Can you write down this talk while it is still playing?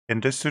In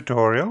this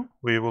tutorial,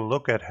 we will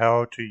look at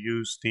how to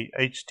use the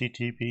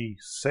HTTP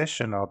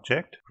session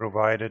object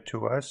provided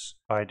to us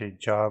by the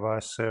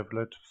Java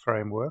Servlet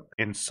framework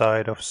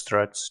inside of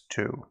Struts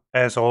 2.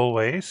 As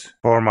always,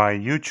 for my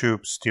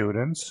YouTube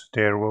students,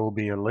 there will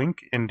be a link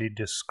in the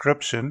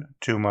description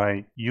to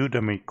my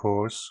Udemy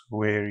course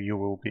where you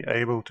will be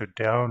able to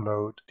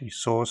download the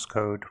source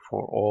code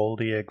for all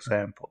the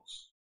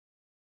examples.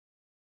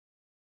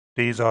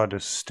 These are the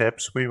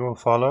steps we will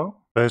follow.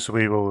 First,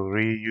 we will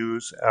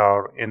reuse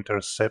our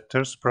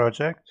interceptors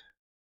project.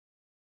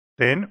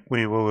 Then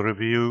we will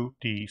review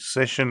the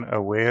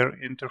SessionAware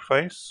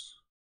interface.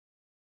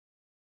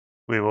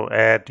 We will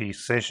add the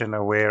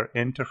SessionAware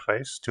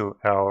interface to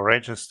our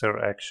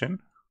register action.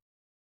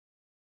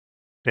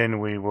 Then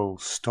we will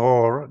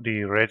store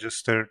the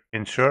registered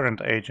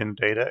insurance agent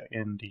data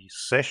in the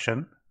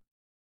session.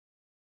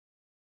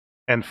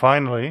 And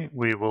finally,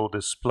 we will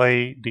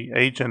display the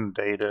agent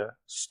data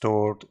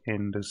stored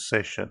in the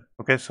session.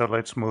 Okay, so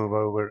let's move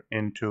over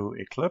into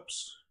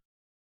Eclipse.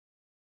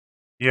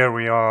 Here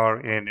we are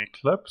in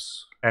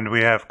Eclipse, and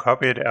we have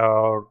copied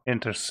our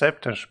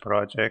interceptors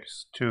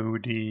projects to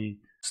the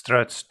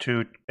Struts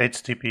 2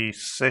 HTTP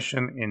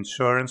session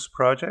insurance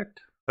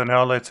project. So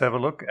now let's have a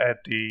look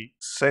at the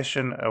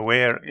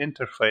SessionAware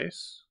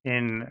interface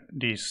in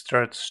the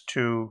Struts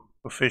 2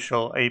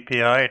 official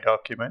API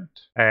document.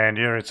 And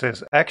here it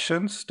says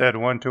actions that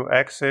want to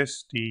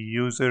access the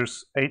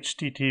user's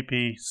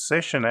HTTP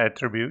session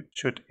attribute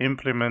should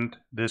implement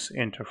this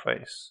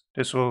interface.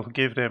 This will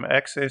give them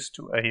access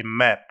to a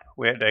map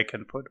where they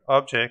can put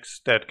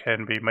objects that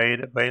can be made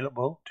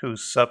available to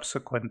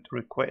subsequent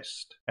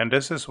requests. And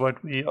this is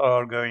what we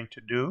are going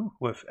to do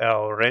with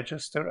our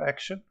register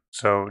action.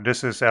 So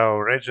this is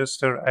our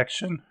register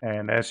action,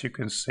 and as you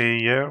can see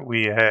here,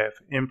 we have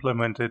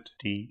implemented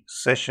the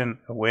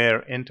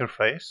SessionAware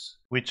interface,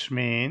 which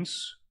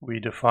means we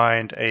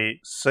defined a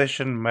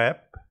session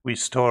map. We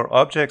store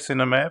objects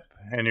in a map,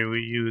 and we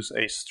use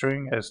a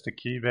string as the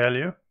key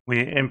value.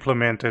 We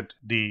implemented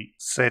the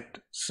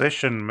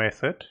setSession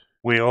method.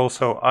 We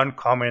also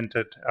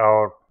uncommented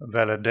our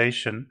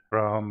validation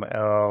from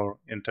our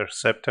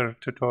interceptor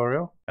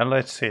tutorial. And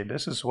let's see,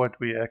 this is what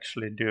we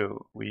actually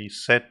do. We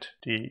set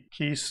the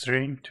key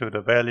string to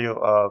the value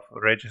of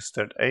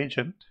registered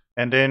agent,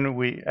 and then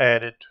we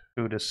add it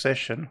to the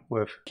session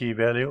with key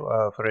value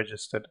of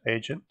registered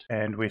agent,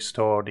 and we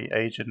store the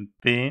agent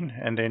bean,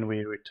 and then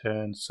we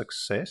return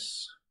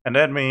success. And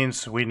that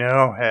means we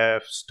now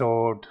have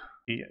stored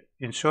the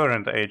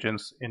insurance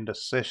agents in the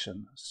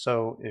session.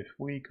 So if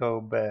we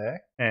go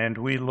back and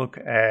we look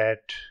at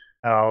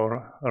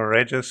our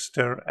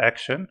register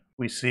action,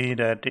 we see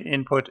that the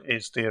input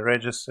is the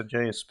register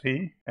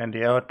JSP and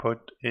the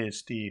output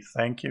is the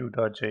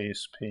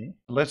thankyou.jsp.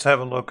 Let's have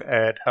a look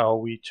at how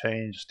we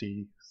change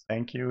the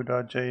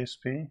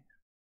thankyou.jsp.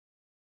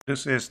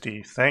 This is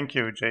the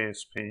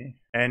thankyou.jsp,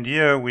 and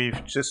here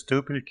we've just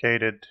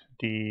duplicated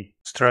the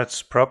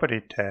struts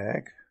property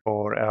tag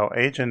for our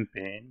agent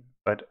bean,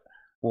 but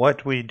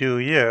what we do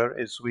here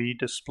is we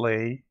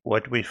display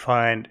what we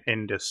find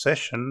in the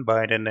session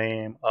by the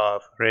name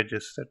of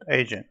registered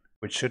agent,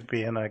 which should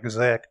be an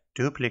exact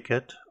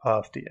duplicate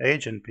of the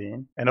agent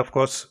bean. And of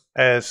course,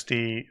 as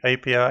the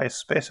API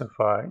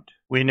specified,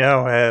 we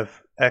now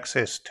have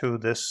access to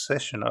this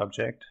session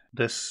object,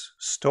 this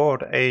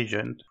stored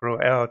agent,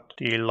 throughout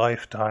the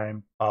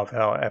lifetime of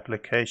our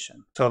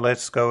application. So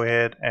let's go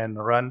ahead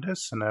and run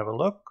this and have a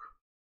look.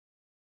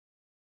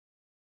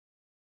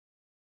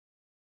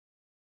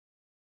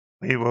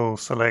 We will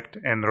select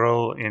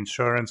Enroll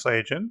Insurance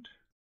Agent,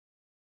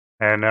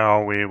 and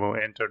now we will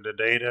enter the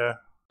data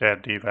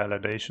that the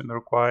validation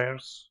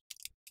requires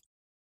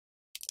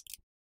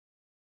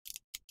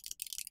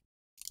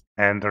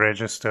and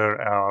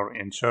register our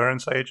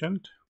insurance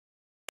agent.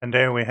 And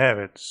there we have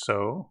it.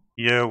 So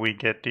here we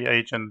get the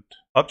agent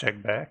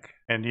object back,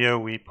 and here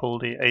we pull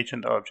the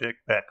agent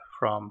object back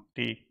from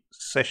the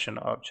session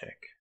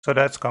object. So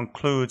that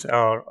concludes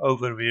our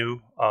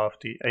overview of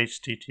the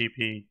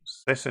HTTP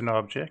session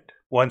object.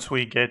 Once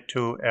we get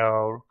to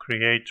our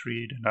create,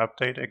 read, and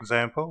update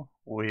example,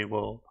 we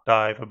will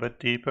dive a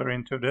bit deeper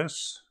into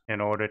this in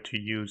order to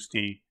use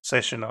the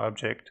session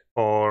object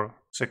for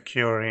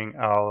securing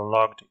our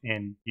logged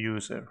in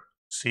user.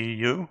 See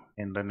you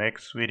in the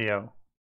next video.